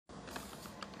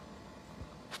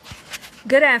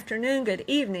Good afternoon, good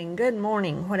evening, good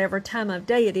morning, whatever time of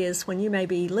day it is when you may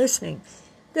be listening.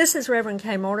 This is Reverend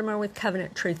Kay Mortimer with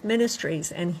Covenant Truth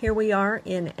Ministries, and here we are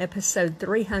in episode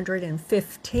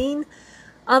 315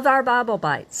 of our Bible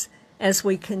Bites as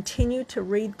we continue to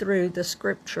read through the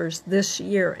scriptures this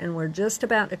year, and we're just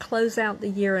about to close out the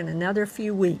year in another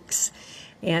few weeks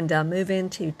and move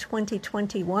into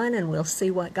 2021, and we'll see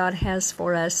what God has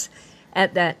for us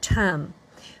at that time.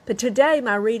 But today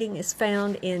my reading is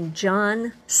found in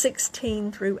John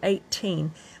 16 through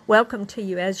 18. Welcome to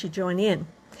you as you join in.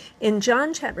 In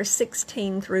John chapter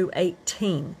 16 through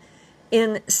 18.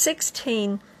 In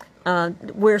 16,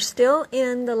 we're still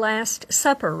in the Last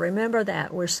Supper. Remember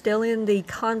that. We're still in the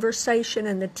conversation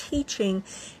and the teaching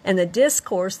and the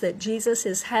discourse that Jesus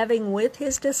is having with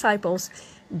his disciples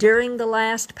during the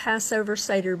last Passover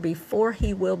Seder before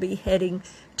he will be heading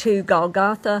to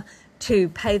Golgotha to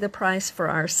pay the price for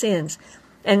our sins.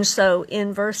 And so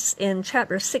in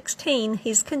chapter 16,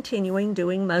 he's continuing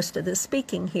doing most of the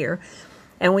speaking here.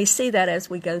 And we see that as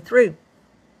we go through.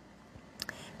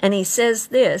 And he says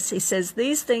this, he says,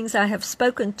 "These things I have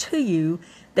spoken to you,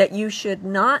 that you should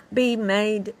not be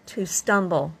made to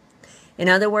stumble." In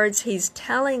other words, he's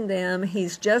telling them,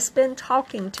 he's just been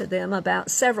talking to them about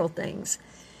several things.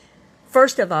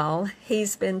 First of all,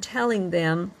 he's telling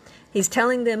them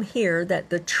here that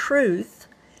the truth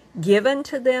given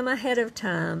to them ahead of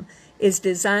time is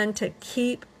designed to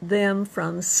keep them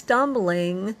from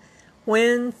stumbling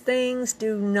when things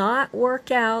do not work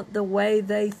out the way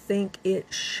they think it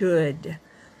should.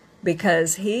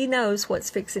 Because he knows what's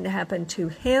fixing to happen to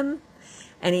him,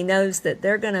 and he knows that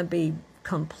they're going to be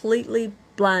completely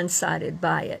blindsided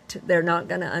by it. They're not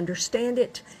going to understand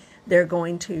it. They're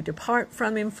going to depart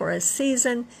from him for a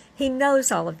season. He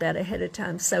knows all of that ahead of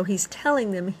time. So he's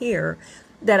telling them here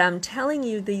that I'm telling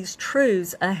you these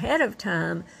truths ahead of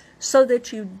time so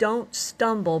that you don't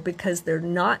stumble, because they're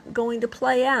not going to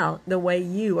play out the way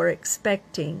you are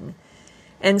expecting.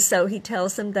 And so he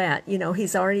tells them that.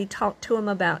 He's already talked to them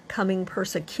about coming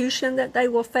persecution that they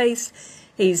will face.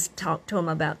 He's talked to them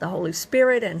about the Holy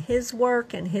Spirit and his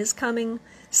work and his coming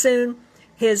soon,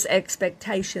 his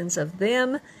expectations of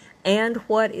them, and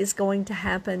what is going to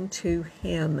happen to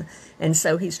him. And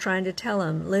so he's trying to tell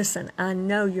him, listen, I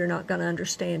know you're not going to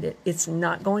understand it. It's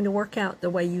not going to work out the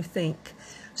way you think.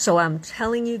 So I'm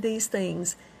telling you these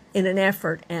things in an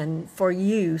effort and for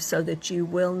you so that you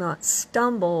will not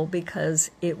stumble, because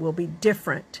it will be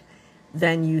different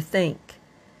than you think.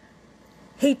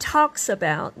 He talks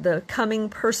about the coming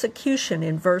persecution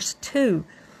in verse 2,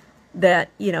 that,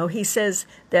 he says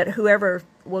that whoever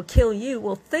will kill you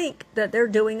will think that they're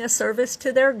doing a service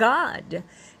to their God.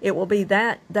 It will be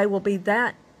that they will be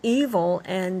that evil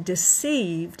and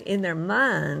deceived in their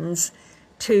minds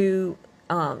to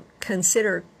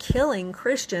consider killing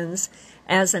Christians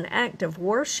as an act of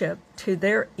worship to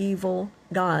their evil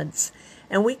gods.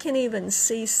 And we can even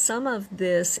see some of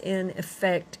this in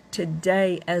effect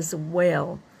today as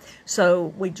well.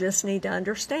 So we just need to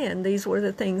understand these were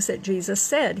the things that Jesus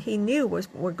said he knew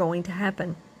were going to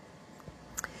happen.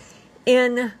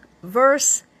 In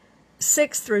verse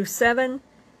 6 through 7,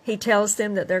 he tells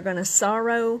them that they're going to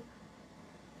sorrow,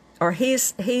 or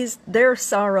they're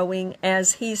sorrowing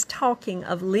as he's talking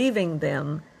of leaving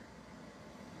them.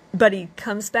 But he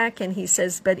comes back and he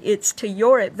says, but it's to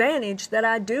your advantage that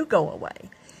I do go away.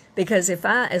 Because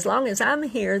as long as I'm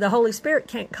here, the Holy Spirit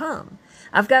can't come.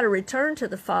 I've got to return to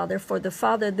the Father, for the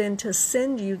Father then to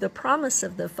send you the promise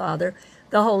of the Father,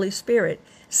 the Holy Spirit,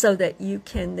 so that you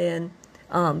can then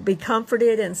be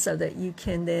comforted, and so that you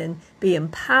can then be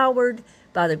empowered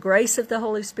by the grace of the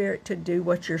Holy Spirit to do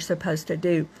what you're supposed to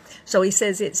do. So he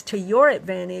says it's to your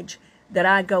advantage that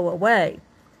I go away.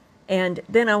 And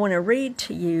then I want to read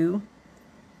to you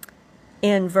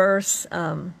in verse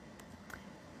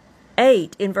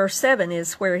 8, in verse 7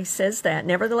 is where he says that,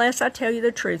 "Nevertheless, I tell you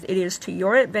the truth, it is to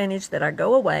your advantage that I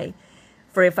go away.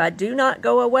 For if I do not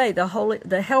go away,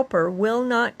 the Helper will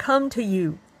not come to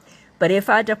you. But if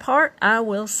I depart, I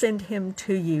will send him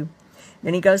to you."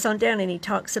 Then he goes on down and he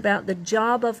talks about the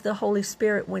job of the Holy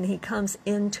Spirit when he comes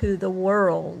into the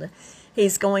world.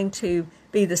 He's going to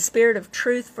be the Spirit of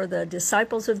truth for the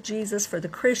disciples of Jesus, for the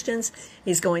Christians.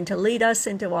 He's going to lead us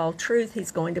into all truth.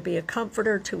 He's going to be a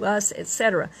comforter to us,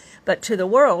 etc. But to the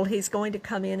world, he's going to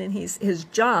come in, and his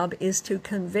job is to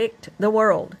convict the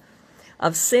world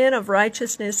of sin, of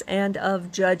righteousness, and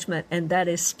of judgment. And that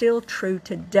is still true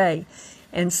today.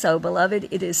 And so, beloved,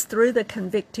 it is through the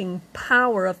convicting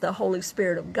power of the Holy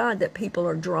Spirit of God that people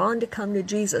are drawn to come to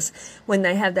Jesus when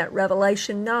they have that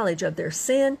revelation knowledge of their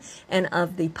sin and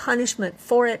of the punishment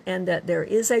for it, and that there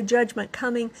is a judgment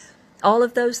coming. All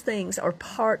of those things are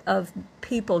part of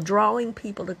people, drawing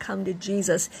people to come to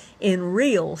Jesus in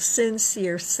real,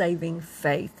 sincere, saving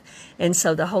faith. And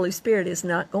so the Holy Spirit is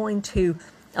not going to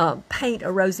paint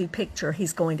a rosy picture.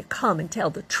 He's going to come and tell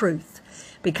the truth,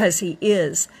 because he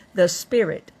is the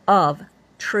Spirit of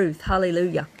truth.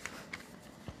 Hallelujah.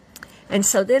 And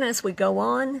so then as we go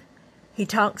on, he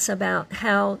talks about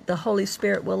how the Holy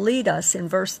Spirit will lead us in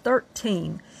verse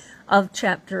 13 of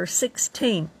chapter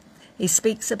 16. He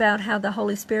speaks about how the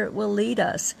Holy Spirit will lead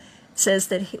us. It says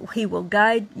that he will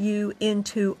guide you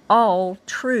into all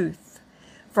truth.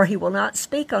 For he will not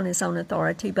speak on his own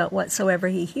authority, but whatsoever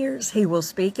he hears, he will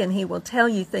speak, and he will tell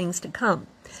you things to come.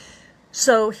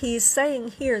 So he's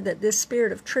saying here that this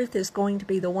Spirit of truth is going to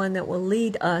be the one that will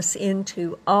lead us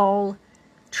into all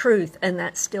truth, and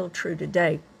that's still true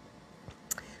today.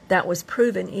 That was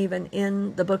proven even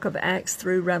in the book of Acts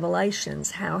through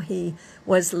Revelations, how he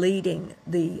was leading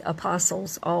the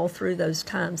apostles all through those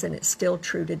times, and it's still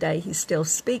true today. He still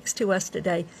speaks to us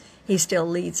today. He still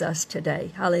leads us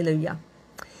today. Hallelujah.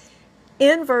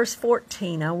 In verse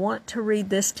 14, I want to read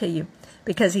this to you,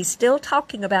 because he's still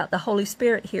talking about the Holy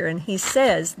Spirit here, and he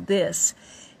says this: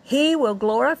 He will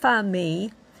glorify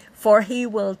me, for he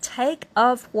will take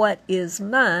of what is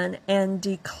mine and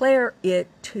declare it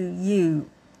to you.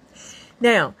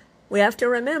 Now, we have to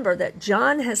remember that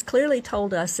John has clearly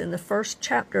told us in the first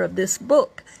chapter of this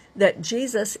book that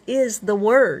Jesus is the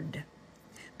Word.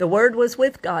 The Word was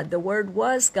with God. The Word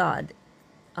was God.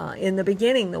 In the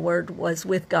beginning, the Word was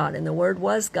with God, and the Word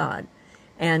was God,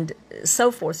 and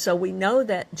so forth. So we know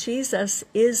that Jesus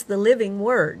is the living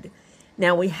Word.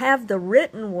 Now, we have the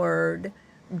written Word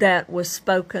that was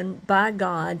spoken by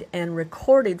God and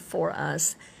recorded for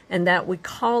us, and that we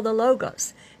call the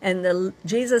Logos. And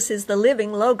Jesus is the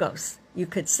living Logos, you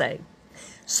could say.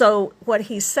 So what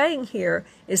he's saying here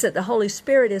is that the Holy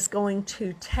Spirit is going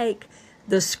to take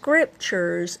the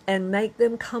Scriptures and make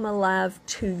them come alive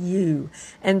to you,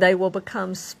 and they will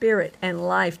become spirit and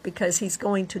life, because he's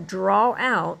going to draw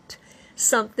out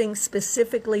something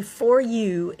specifically for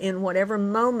you in whatever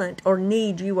moment or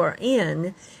need you are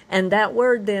in, and that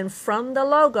word then from the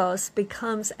Logos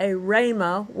becomes a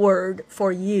Rhema word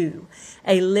for you,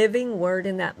 a living word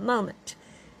in that moment.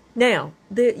 Now,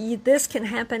 this can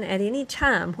happen at any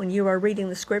time when you are reading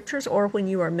the Scriptures, or when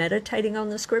you are meditating on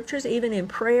the Scriptures, even in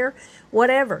prayer,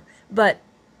 whatever. But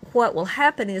what will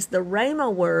happen is the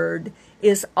Rhema word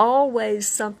is always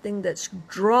something that's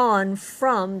drawn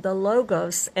from the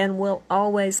Logos and will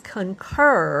always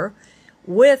concur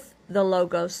with the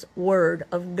Logos word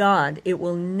of God. It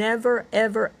will never,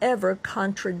 ever, ever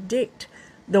contradict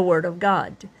the word of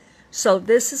God. So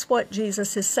this is what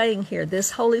Jesus is saying here.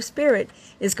 This Holy Spirit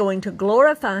is going to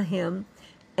glorify him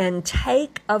and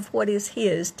take of what is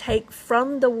his, take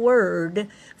from the word,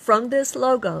 from this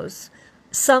Logos,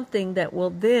 something that will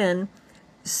then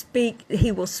speak,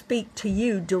 he will speak to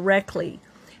you directly.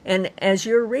 And as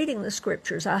you're reading the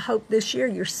Scriptures, I hope this year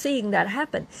you're seeing that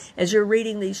happen. As you're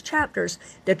reading these chapters,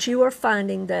 that you are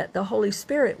finding that the Holy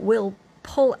Spirit will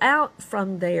pull out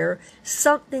from there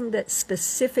something that's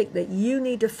specific that you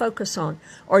need to focus on,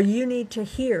 or you need to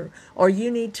hear, or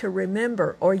you need to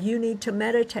remember, or you need to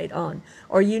meditate on,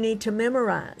 or you need to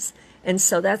memorize. And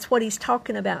so that's what he's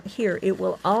talking about here. It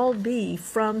will all be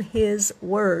from his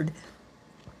word.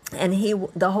 And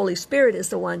the Holy Spirit is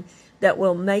the one that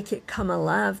will make it come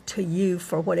alive to you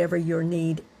for whatever your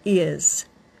need is.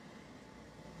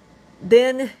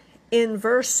 Then in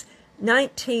verse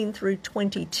 19 through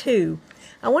 22,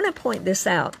 I want to point this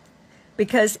out,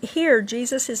 because here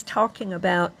Jesus is talking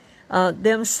about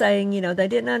them saying, they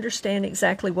didn't understand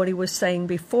exactly what he was saying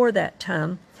before that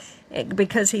time,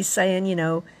 because he's saying,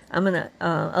 I'm going to,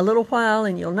 a little while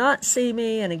and you'll not see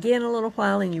me, and again a little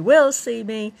while and you will see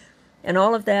me, and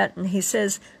all of that. And he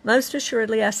says, most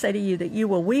assuredly I say to you that you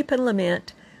will weep and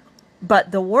lament,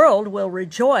 but the world will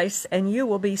rejoice, and you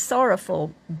will be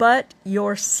sorrowful, but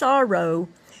your sorrow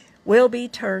will be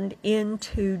turned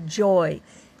into joy.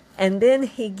 And then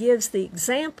he gives the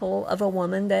example of a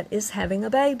woman that is having a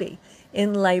baby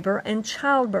in labor and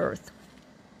childbirth.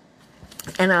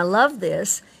 And I love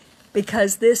this,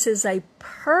 because this is a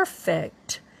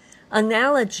perfect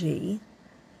analogy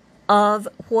of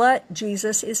what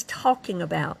Jesus is talking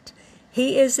about.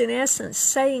 He is in essence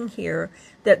saying here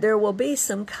that there will be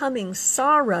some coming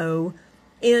sorrow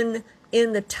in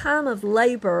the time of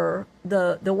labor.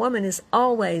 The woman is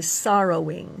always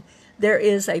sorrowing. There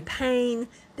is a pain,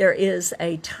 there is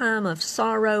a time of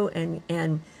sorrow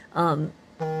and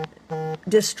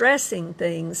distressing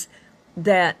things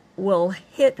that will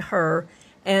hit her,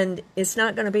 and it's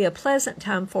not going to be a pleasant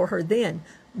time for her then.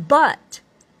 But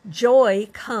joy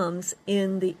comes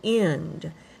in the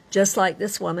end, just like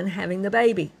this woman having the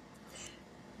baby.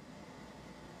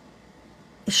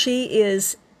 She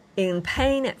is in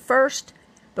pain at first,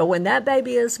 but when that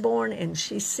baby is born and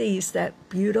she sees that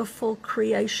beautiful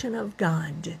creation of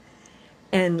God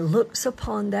and looks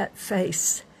upon that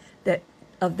face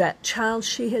of that child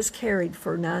she has carried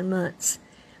for 9 months,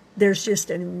 there's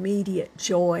just an immediate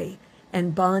joy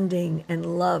and bonding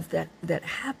and love that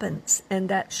happens, and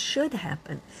that should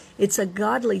happen. It's a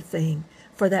godly thing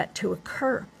for that to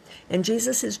occur. And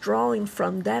Jesus is drawing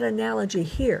from that analogy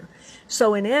here.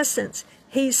 So in essence,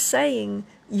 he's saying,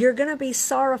 you're going to be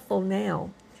sorrowful now,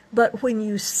 but when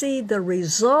you see the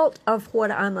result of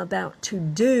what I'm about to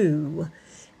do,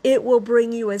 it will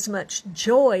bring you as much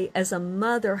joy as a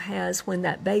mother has when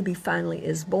that baby finally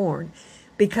is born.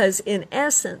 Because in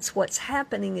essence, what's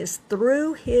happening is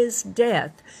through his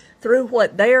death, through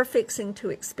what they're fixing to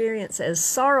experience as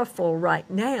sorrowful right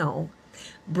now,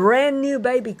 brand new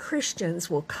baby Christians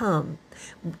will come.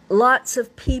 Lots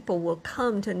of people will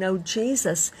come to know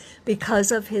Jesus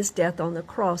because of his death on the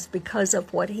cross, because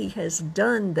of what he has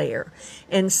done there.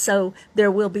 And so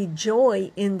there will be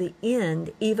joy in the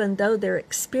end, even though they're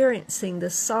experiencing the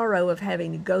sorrow of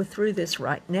having to go through this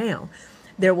right now.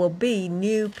 There will be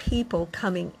new people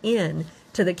coming in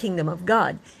to the kingdom of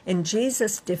God. And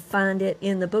Jesus defined it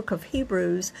in the book of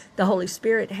Hebrews. The Holy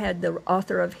Spirit had the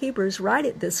author of Hebrews write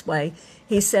it this way.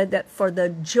 He said that for the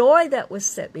joy that was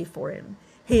set before him,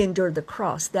 he endured the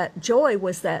cross. That joy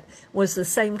was the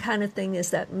same kind of thing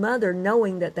as that mother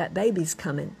knowing that that baby's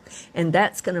coming. And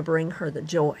that's going to bring her the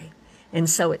joy. And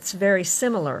so it's very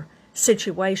similar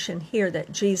situation here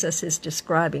that Jesus is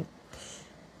describing.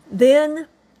 Then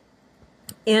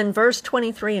in verse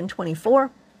 23 and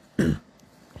 24,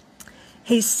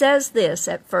 he says this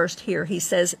at first here. He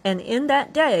says, and in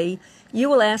that day you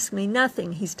will ask me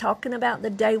nothing. He's talking about the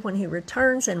day when he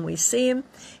returns and we see him.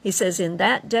 He says, in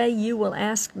that day you will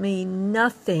ask me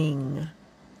nothing.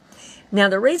 Now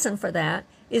the reason for that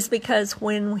is because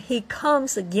when he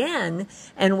comes again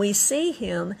and we see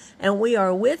him and we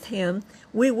are with him,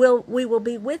 we will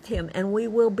be with him and we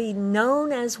will be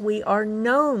known as we are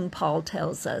known, Paul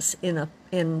tells us in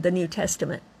the New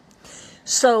Testament.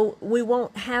 So we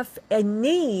won't have a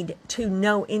need to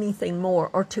know anything more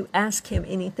or to ask him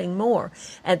anything more.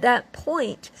 At that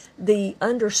point, the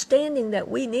understanding that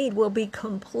we need will be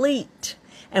complete,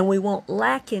 and we won't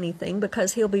lack anything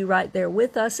because he'll be right there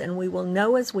with us and we will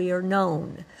know as we are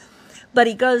known. But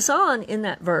he goes on in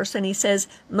that verse and he says,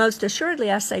 most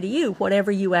assuredly I say to you,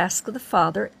 whatever you ask the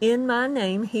Father in my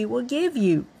name, he will give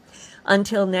you.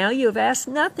 Until now you have asked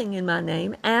nothing in my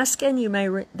name. Ask and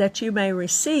that you may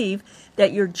receive,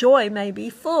 that your joy may be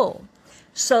full.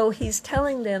 So he's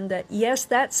telling them that, yes,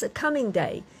 that's a coming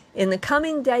day. In the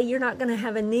coming day, you're not going to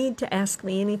have a need to ask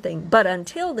me anything. But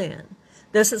until then,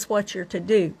 this is what you're to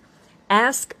do.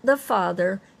 Ask the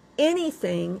Father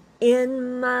anything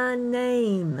in my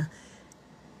name.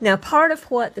 Now, part of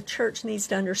what the church needs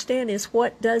to understand is,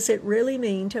 what does it really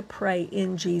mean to pray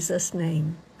in Jesus'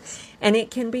 name? And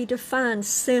it can be defined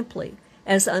simply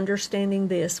as understanding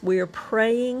this. We are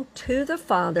praying to the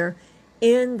Father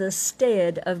in the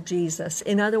stead of Jesus.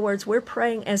 In other words, we're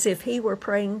praying as if he were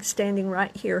praying, standing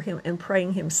right here and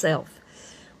praying himself.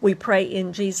 We pray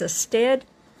in Jesus' stead,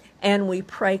 and we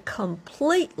pray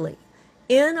completely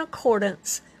in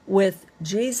accordance with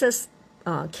Jesus'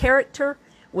 character,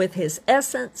 with his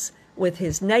essence, with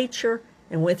his nature,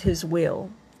 and with his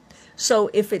will. So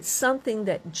if it's something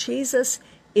that Jesus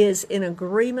is in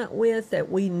agreement with, that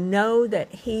we know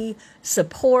that he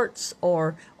supports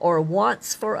or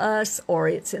wants for us, or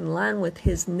it's in line with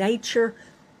his nature,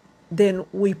 then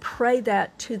we pray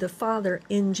that to the Father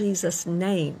in Jesus'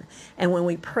 name. And when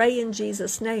we pray in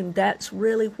Jesus' name, that's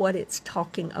really what it's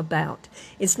talking about.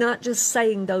 It's not just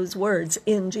saying those words,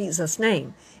 in Jesus'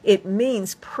 name. It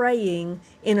means praying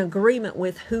in agreement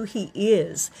with who he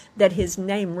is, that his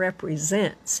name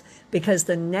represents. Because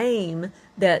the name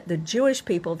that the Jewish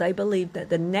people, they believed that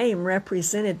the name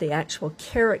represented the actual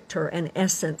character and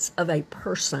essence of a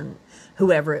person,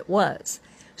 whoever it was.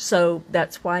 So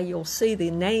that's why you'll see the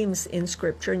names in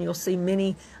Scripture, and you'll see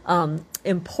many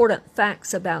important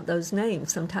facts about those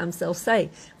names. Sometimes they'll say,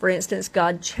 for instance,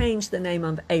 God changed the name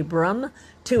of Abram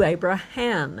to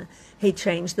Abraham. He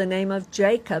changed the name of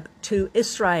Jacob to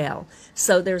Israel.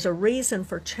 So there's a reason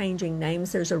for changing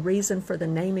names. There's a reason for the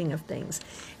naming of things.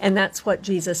 And that's what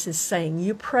Jesus is saying.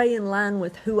 You pray in line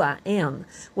with who I am,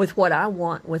 with what I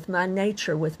want, with my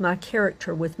nature, with my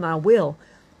character, with my will.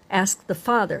 Ask the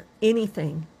Father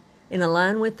anything in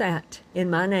line with that in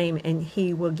my name, and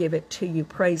he will give it to you.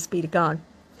 Praise be to God.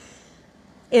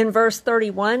 In verse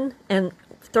 31, and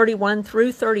 31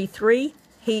 through 33,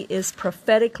 he is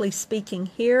prophetically speaking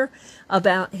here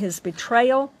about his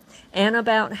betrayal and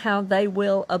about how they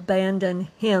will abandon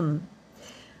him.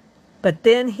 But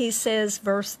then he says,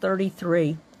 verse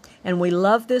 33, and we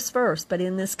love this verse, but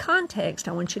in this context,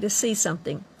 I want you to see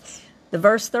something. The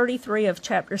verse 33 of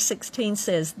chapter 16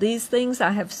 says, "These things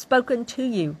I have spoken to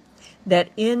you, that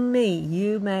in me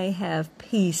you may have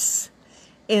peace.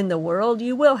 In the world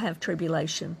you will have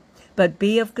tribulation, but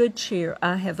be of good cheer,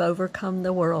 I have overcome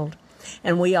the world."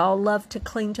 And we all love to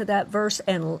cling to that verse,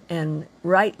 and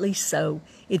rightly so.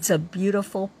 It's a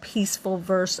beautiful, peaceful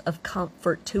verse of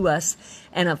comfort to us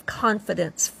and of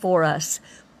confidence for us.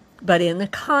 But in the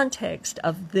context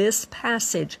of this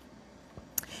passage,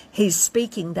 he's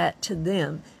speaking that to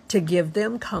them, to give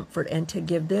them comfort and to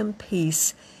give them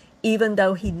peace, even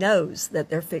though he knows that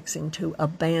they're fixing to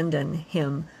abandon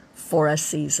him for a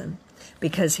season,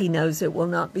 because he knows it will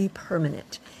not be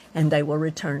permanent and they will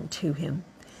return to him.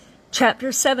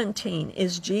 Chapter 17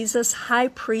 is Jesus' high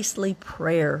priestly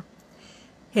prayer.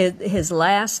 His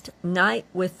last night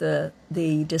with the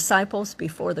disciples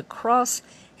before the cross,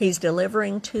 he's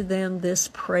delivering to them this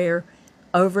prayer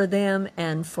over them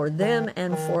and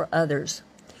for others.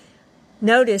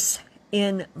 Notice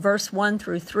in verse 1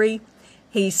 through 3,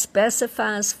 he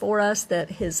specifies for us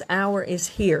that his hour is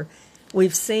here.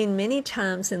 We've seen many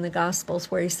times in the Gospels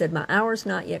where he said, "My hour's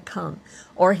not yet come,"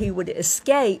 or he would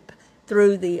escape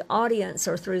through the audience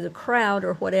or through the crowd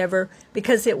or whatever,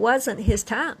 because it wasn't his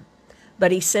time.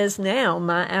 But he says, now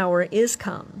my hour is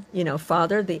come.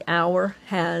 Father, the hour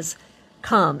has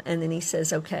come. And then he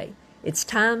says, okay, it's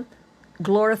time.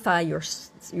 Glorify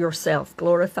yourself.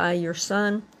 Glorify your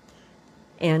Son.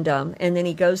 And then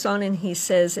he goes on and he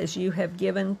says, as you have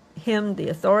given him the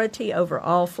authority over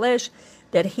all flesh,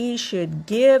 that he should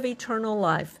give eternal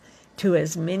life to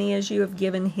as many as you have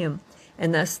given him.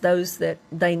 And thus those that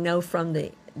they know from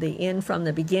the end, from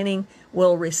the beginning,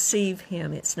 will receive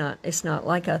him. It's not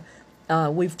like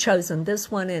we've chosen this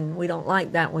one and we don't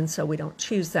like that one, so we don't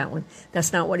choose that one.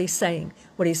 That's not what he's saying.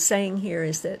 What he's saying here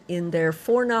is that in their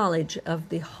foreknowledge of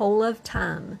the whole of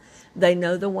time, they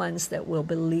know the ones that will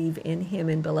believe in him.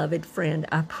 And beloved friend,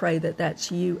 I pray that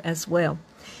that's you as well.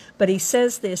 But he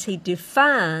says this,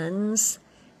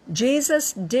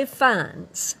 Jesus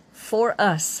defines for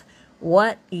us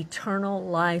what eternal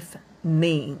life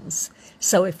means.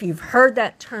 So if you've heard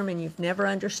that term and you've never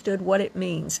understood what it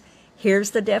means, here's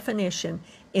the definition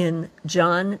in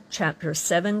John chapter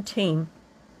 17,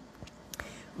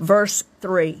 verse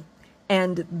 3.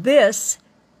 And this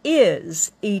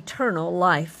is eternal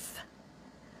life.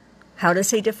 How does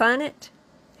he define it?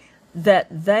 That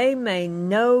they may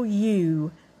know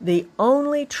you, the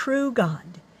only true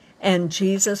God, and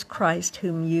Jesus Christ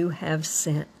whom you have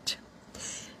sent.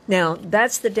 Now,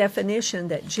 that's the definition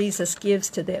that Jesus gives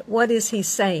to that. What is he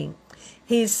saying?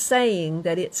 He's saying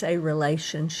that it's a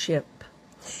relationship.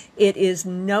 It is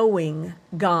knowing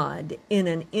God in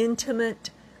an intimate,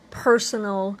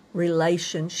 personal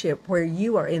relationship where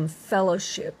you are in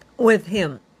fellowship with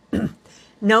him.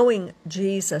 Knowing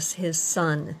Jesus, his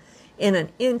Son, in an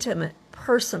intimate,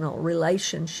 personal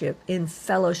relationship, in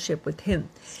fellowship with him.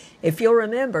 If you'll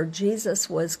remember, Jesus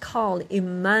was called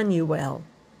Emmanuel.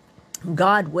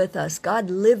 God with us, God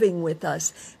living with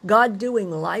us, God doing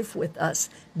life with us.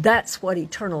 That's what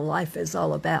eternal life is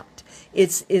all about.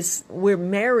 We're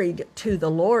married to the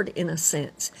Lord in a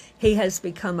sense. He has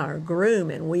become our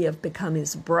groom and we have become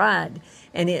his bride.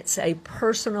 And it's a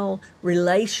personal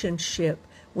relationship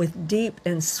with deep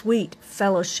and sweet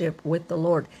fellowship with the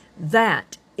Lord.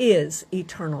 That is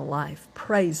eternal life.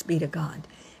 Praise be to God.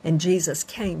 And Jesus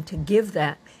came to give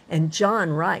that. And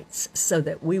John writes so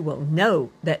that we will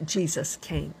know that Jesus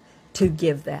came to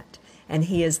give that. And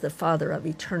he is the Father of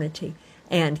eternity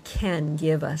and can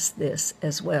give us this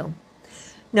as well.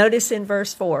 Notice in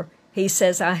verse 4, he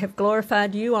says, I have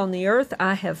glorified you on the earth.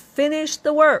 I have finished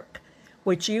the work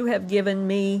which you have given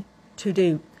me to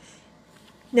do.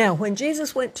 Now, when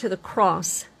Jesus went to the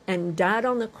cross and died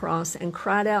on the cross and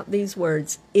cried out these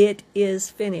words, it is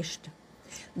finished,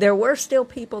 there were still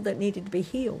people that needed to be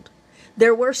healed.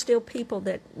 There were still people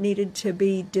that needed to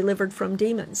be delivered from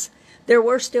demons. There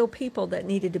were still people that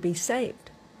needed to be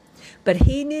saved. But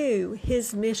he knew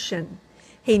his mission.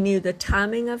 He knew the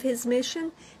timing of his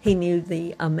mission. He knew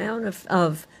the amount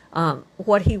of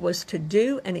what he was to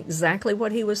do and exactly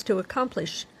what he was to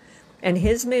accomplish. And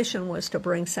his mission was to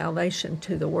bring salvation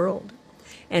to the world.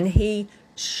 And he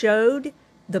showed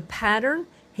the pattern.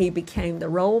 He became the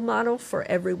role model for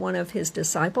every one of his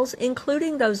disciples,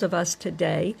 including those of us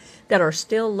today that are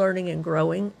still learning and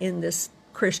growing in this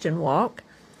Christian walk,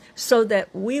 so that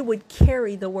we would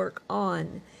carry the work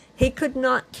on. He could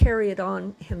not carry it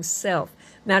on himself.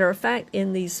 Matter of fact,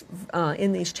 in these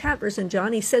chapters in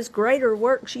John, he says, greater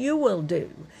works you will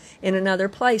do, in another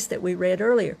place that we read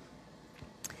earlier.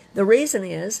 The reason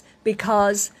is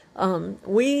because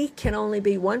we can only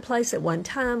be one place at one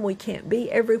time. We can't be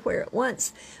everywhere at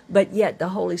once. But yet the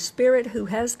Holy Spirit who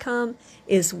has come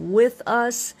is with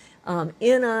us,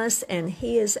 in us, and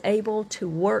he is able to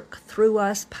work through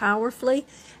us powerfully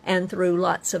and through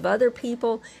lots of other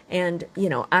people. And,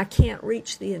 I can't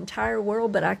reach the entire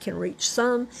world, but I can reach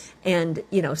some. And,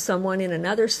 someone in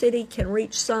another city can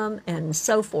reach some, and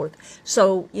so forth.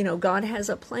 So, God has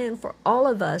a plan for all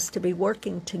of us to be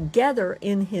working together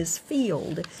in his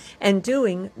field and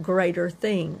doing greater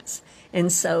things.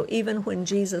 And so even when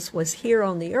Jesus was here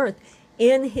on the earth,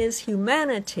 in his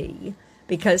humanity,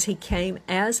 because he came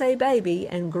as a baby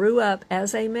and grew up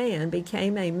as a man,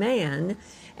 became a man,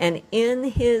 and in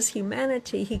his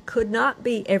humanity, he could not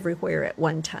be everywhere at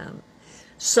one time.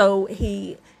 So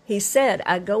he said,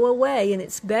 I go away, and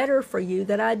it's better for you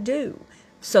that I do,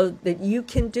 so that you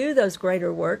can do those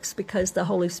greater works, because the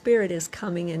Holy Spirit is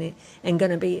coming in and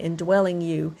going to be indwelling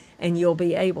you, and you'll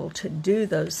be able to do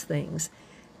those things.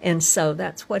 And so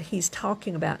that's what he's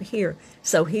talking about here.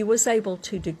 So he was able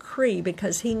to decree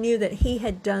because he knew that he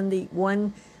had done the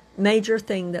one major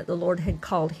thing that the Lord had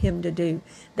called him to do.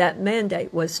 That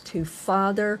mandate was to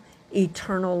father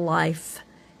eternal life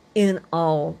in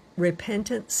all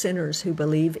repentant sinners who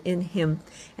believe in him,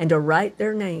 and to write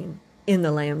their name in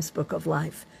the Lamb's Book of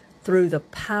Life through the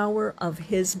power of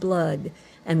his blood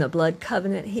and the blood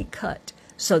covenant he cut,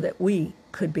 so that we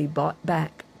could be bought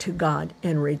back to God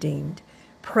and redeemed.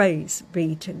 Praise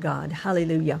be to God.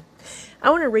 Hallelujah. I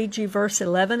want to read you verse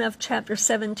 11 of chapter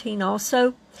 17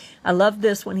 also. I love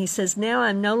this when he says, now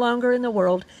I'm no longer in the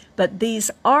world, but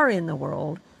these are in the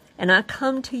world. And I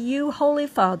come to you, Holy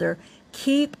Father,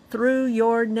 keep through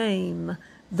your name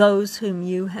those whom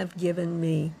you have given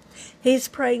me. He's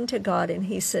praying to God, and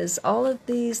he says, all of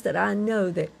these that I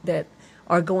know that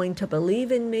are going to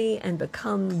believe in me and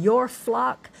become your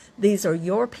flock, these are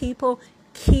your people,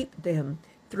 keep them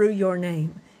through your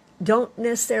name. Don't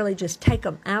necessarily just take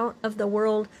them out of the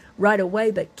world right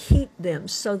away, but keep them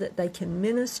so that they can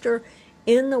minister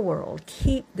in the world.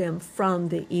 Keep them from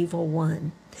the evil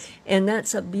one. And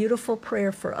that's a beautiful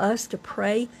prayer for us to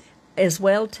pray as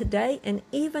well today, and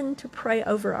even to pray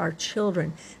over our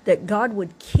children, that God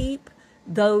would keep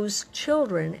those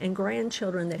children and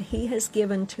grandchildren that he has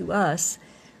given to us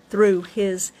through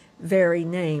his very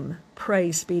name.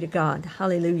 Praise be to God.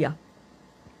 Hallelujah.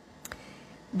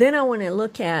 Then I want to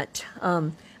look at,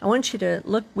 I want you to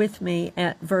look with me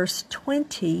at verse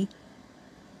 20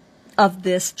 of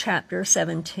this chapter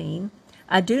 17.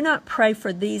 I do not pray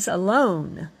for these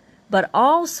alone, but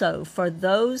also for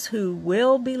those who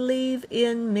will believe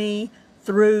in me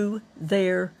through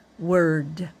their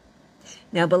word.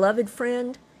 Now, beloved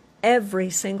friend, every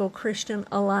single Christian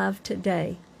alive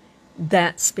today,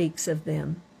 that speaks of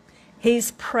them.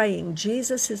 He's praying,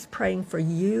 Jesus is praying for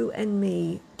you and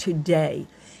me today,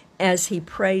 as he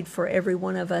prayed for every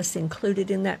one of us included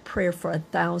in that prayer for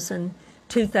 1,000,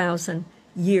 2,000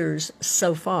 years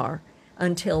so far,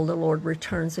 until the Lord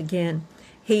returns again.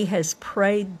 He has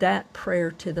prayed that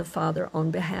prayer to the Father on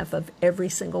behalf of every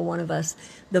single one of us,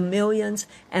 the millions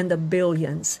and the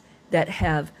billions that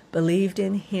have believed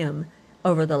in him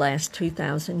over the last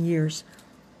 2,000 years.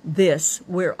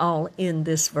 We're all in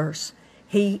this verse.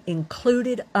 He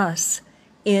included us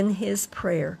in his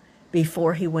prayer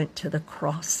before he went to the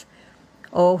cross.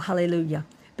 Oh, hallelujah.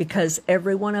 Because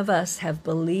every one of us have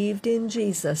believed in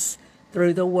Jesus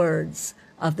through the words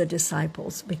of the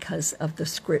disciples, because of the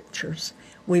scriptures.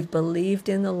 We've believed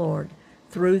in the Lord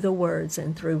through the words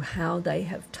and through how they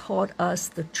have taught us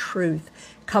the truth,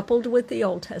 coupled with the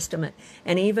Old Testament,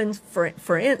 and even,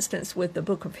 for instance, with the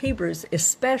book of Hebrews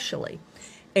especially,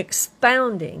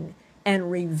 expounding and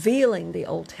revealing the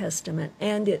Old Testament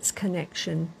and its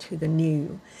connection to the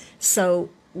New. So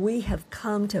we have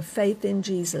come to faith in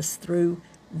Jesus through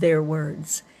their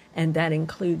words, and that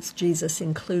includes, Jesus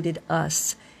included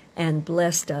us and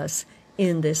blessed us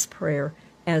in this prayer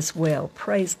as well.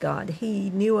 Praise God. He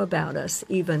knew about us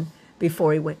even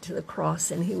before he went to the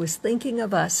cross, and he was thinking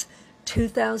of us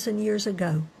 2,000 years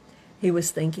ago. He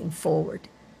was thinking forward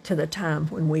to the time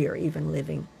when we are even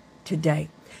living today.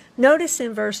 Notice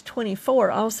in verse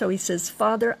 24 also he says,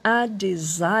 Father, I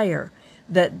desire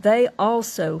that they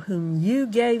also whom you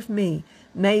gave me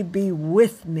may be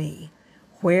with me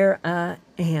where I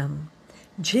am.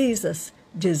 Jesus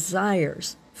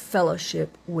desires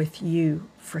fellowship with you,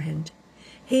 friend.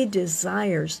 He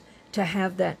desires to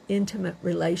have that intimate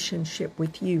relationship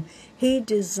with you. He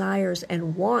desires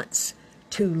and wants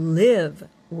to live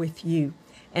with you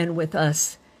and with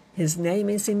us. His name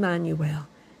is Emmanuel.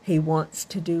 He wants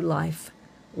to do life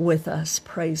with us.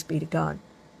 Praise be to God.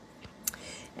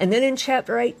 And then in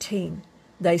chapter 18,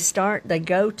 they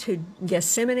go to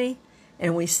Gethsemane,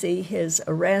 and we see his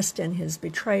arrest and his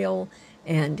betrayal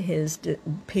and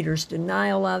Peter's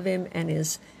denial of him and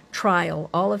his trial,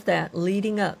 all of that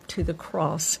leading up to the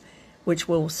cross, which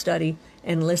we'll study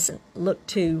and look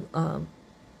to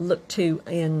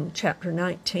in chapter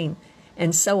 19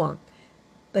 and so on.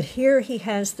 But here he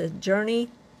has the journey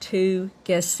to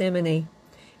Gethsemane,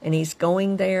 and he's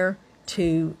going there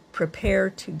to prepare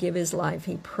to give his life.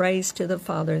 He prays to the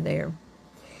Father there.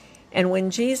 And when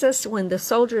the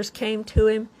soldiers came to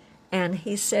him and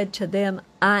he said to them,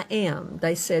 I am,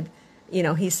 they said,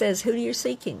 he says, who are you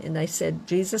seeking? And they said,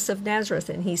 Jesus of Nazareth.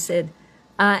 And he said,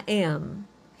 I am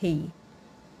he.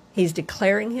 He's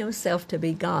declaring himself to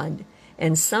be God.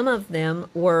 And some of them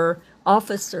were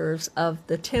officers of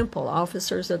the temple,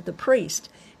 officers of the priest.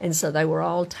 And so they were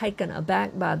all taken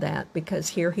aback by that, because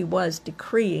here he was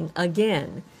decreeing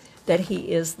again that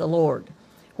he is the Lord,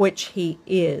 which he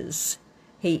is.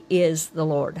 He is the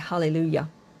Lord. Hallelujah.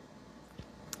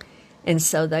 And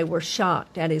so they were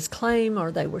shocked at his claim,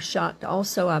 or they were shocked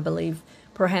also, I believe,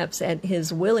 perhaps at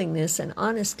his willingness and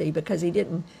honesty, because he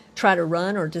didn't try to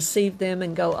run or deceive them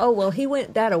and go, oh, well, he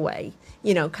went that away,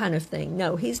 kind of thing.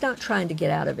 No, he's not trying to get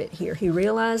out of it here. He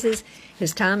realizes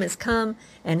his time has come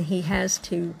and he has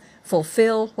to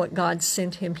fulfill what God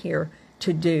sent him here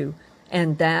to do,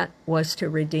 and that was to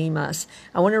redeem us.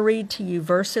 I want to read to you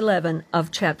verse 11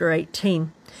 of chapter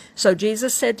 18. So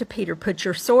Jesus said to Peter, put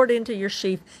your sword into your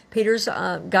sheath. Peter's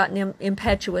gotten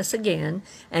impetuous again,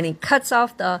 and he cuts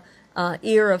off the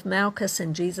ear of Malchus,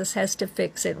 and Jesus has to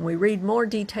fix it. And we read more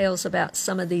details about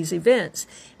some of these events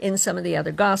in some of the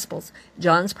other Gospels.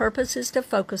 John's purpose is to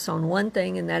focus on one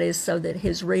thing, and that is so that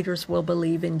his readers will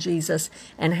believe in Jesus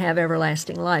and have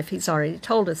everlasting life. He's already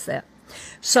told us that.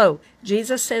 So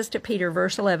Jesus says to Peter,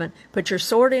 verse 11, put your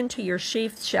sword into your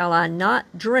sheath. Shall I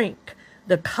not drink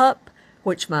the cup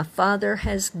which my Father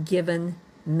has given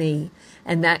me?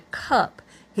 And that cup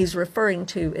he's referring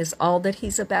to is all that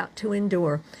he's about to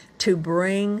endure to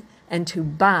bring and to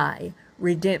buy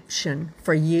redemption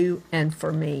for you and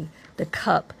for me. The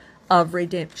cup of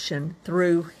redemption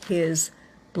through his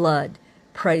blood.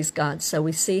 Praise God. So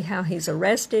we see how he's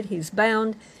arrested, he's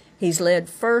bound, he's led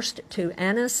first to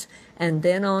Annas and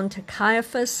then on to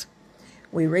Caiaphas.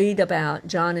 We read about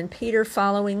John and Peter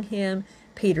following him,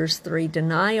 Peter's 3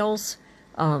 denials,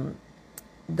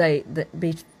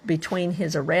 between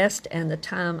his arrest and the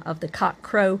time of the cock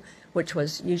crow, which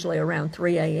was usually around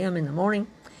 3 a.m. in the morning.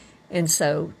 And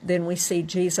so then we see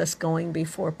Jesus going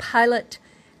before Pilate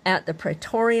at the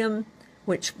Praetorium,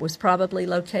 which was probably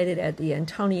located at the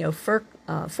Antonia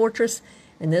Fortress.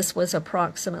 And this was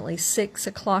approximately 6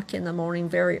 o'clock in the morning,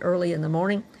 very early in the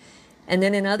morning. And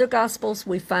then in other Gospels,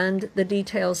 we find the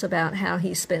details about how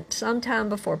he spent some time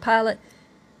before Pilate.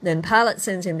 Then Pilate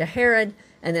sends him to Herod,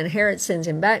 and then Herod sends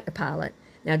him back to Pilate.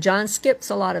 Now, John skips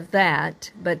a lot of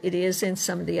that, but it is in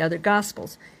some of the other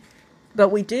Gospels. But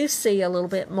we do see a little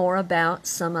bit more about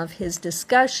some of his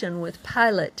discussion with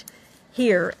Pilate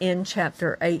here in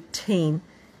chapter 18.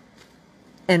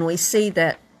 And we see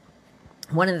that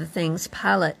one of the things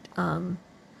Pilate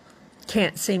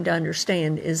can't seem to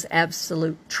understand is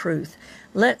absolute truth.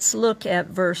 Let's look at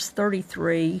verse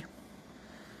 33.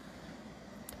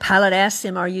 Pilate asks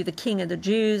him, are you the king of the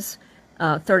Jews?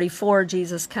 34,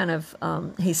 Jesus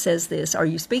he says this, are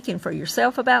you speaking for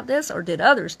yourself about this, or did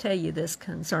others tell you this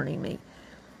concerning me?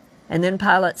 And then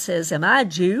Pilate says, am I a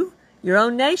Jew? Your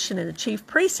own nation and the chief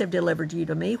priests have delivered you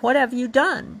to me. What have you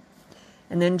done?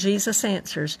 And then Jesus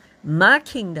answers, my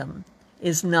kingdom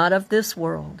is not of this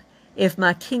world. If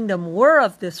my kingdom were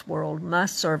of this world, my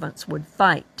servants would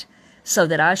fight, so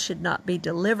that I should not be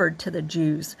delivered to the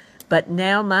Jews. But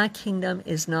now my kingdom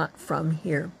is not from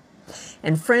here.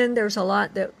 And friend, there's a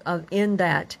lot in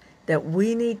that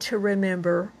we need to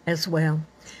remember as well.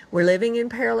 We're living in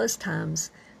perilous times.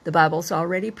 The Bible's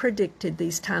already predicted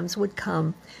these times would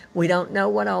come. We don't know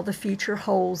what all the future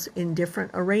holds in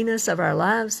different arenas of our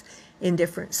lives, in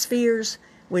different spheres.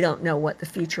 We don't know what the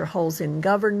future holds in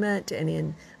government and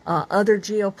in other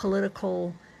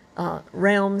geopolitical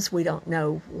realms. We don't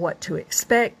know what to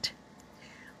expect.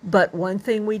 But one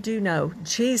thing we do know,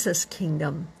 Jesus'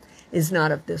 kingdom is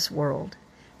not of this world.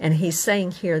 And he's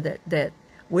saying here that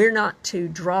we're not to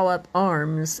draw up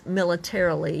arms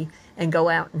militarily and go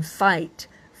out and fight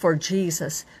for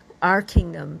Jesus. Our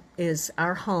kingdom is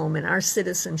our home and our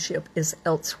citizenship is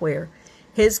elsewhere.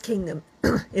 His kingdom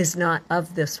is not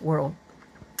of this world.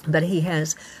 but he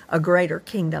has a greater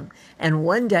kingdom. And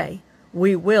one day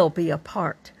we will be a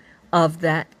part of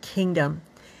that kingdom.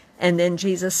 And then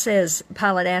Jesus says,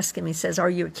 Pilate asked him, he says, "Are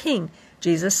you a king?"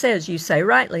 Jesus says, "You say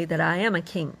rightly that I am a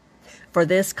king. For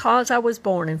this cause I was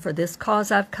born, and for this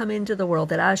cause I've come into the world,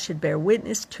 that I should bear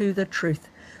witness to the truth.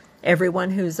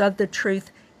 Everyone who's of the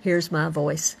truth hears my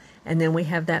voice." And then we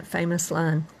have that famous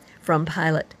line from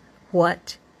Pilate,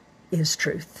 "What is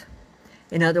truth?"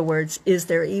 In other words, is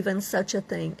there even such a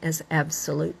thing as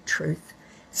absolute truth?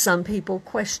 Some people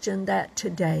question that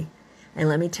today. And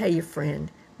let me tell you,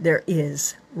 friend, there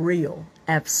is real,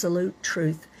 absolute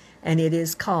truth, and it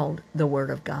is called the Word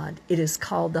of God. It is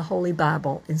called the Holy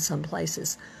Bible in some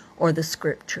places, or the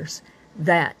Scriptures.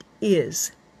 That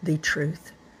is the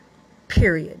truth,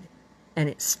 period. And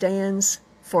it stands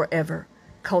forever.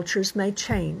 Cultures may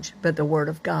change, but the Word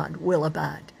of God will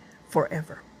abide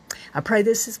forever. I pray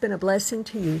this has been a blessing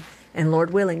to you, and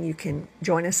Lord willing, you can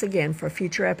join us again for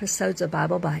future episodes of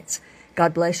Bible Bites.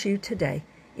 God bless you today,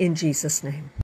 in Jesus' name.